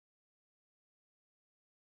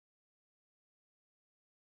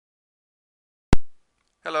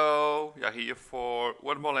Hello, we are here for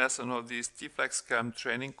one more lesson of this TFlexCam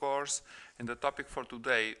training course, and the topic for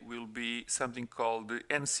today will be something called the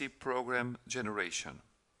NC program generation.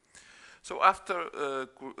 So after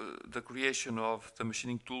the creation of the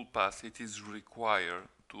machining toolpath, it is required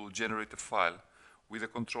to generate a file with a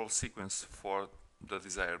control sequence for the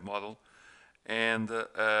desired model and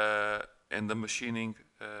the machining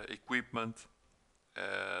equipment,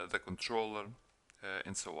 the controller,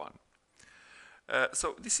 and so on.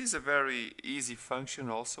 So this is a very easy function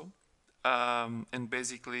also, and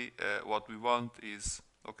basically what we want is,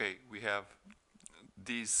 okay, we have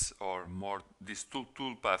this or more, this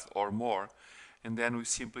toolpath or more, and then we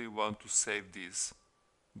simply want to save this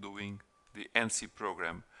doing the NC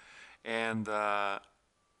program, and the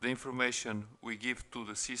information we give to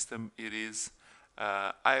the system, it is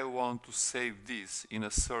I want to save this in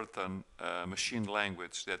a certain machine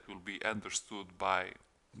language that will be understood by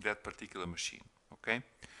that particular machine. Okay,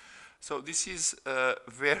 so this is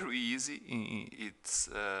very easy. It's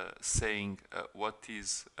saying what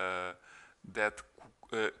is that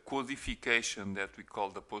codification that we call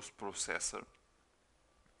the post processor,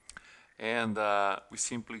 and we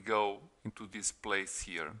simply go into this place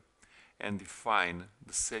here and define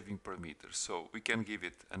the saving parameters. So we can give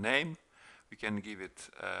it a name, we can give it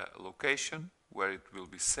a location where it will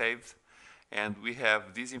be saved, and we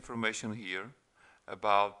have this information here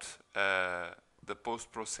about the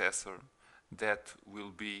post processor that will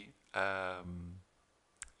be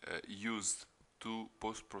used to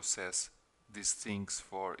post process these things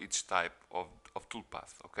for each type of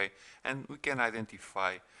toolpath. Okay, and we can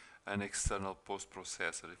identify an external post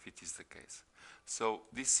processor if it is the case. So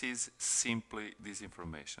this is simply this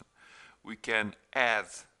information. We can add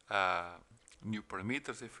new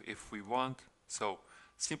parameters if we want. So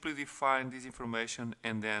simply define this information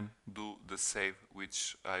and then do the save,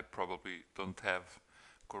 which I probably don't have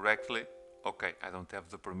correctly. Okay, I don't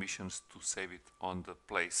have the permissions to save it on the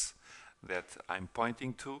place that I'm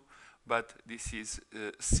pointing to, but this is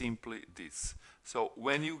simply this. So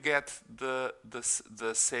when you get the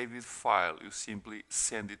saved file, you simply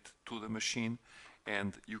send it to the machine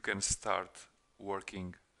and you can start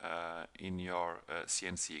working in your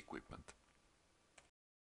CNC equipment.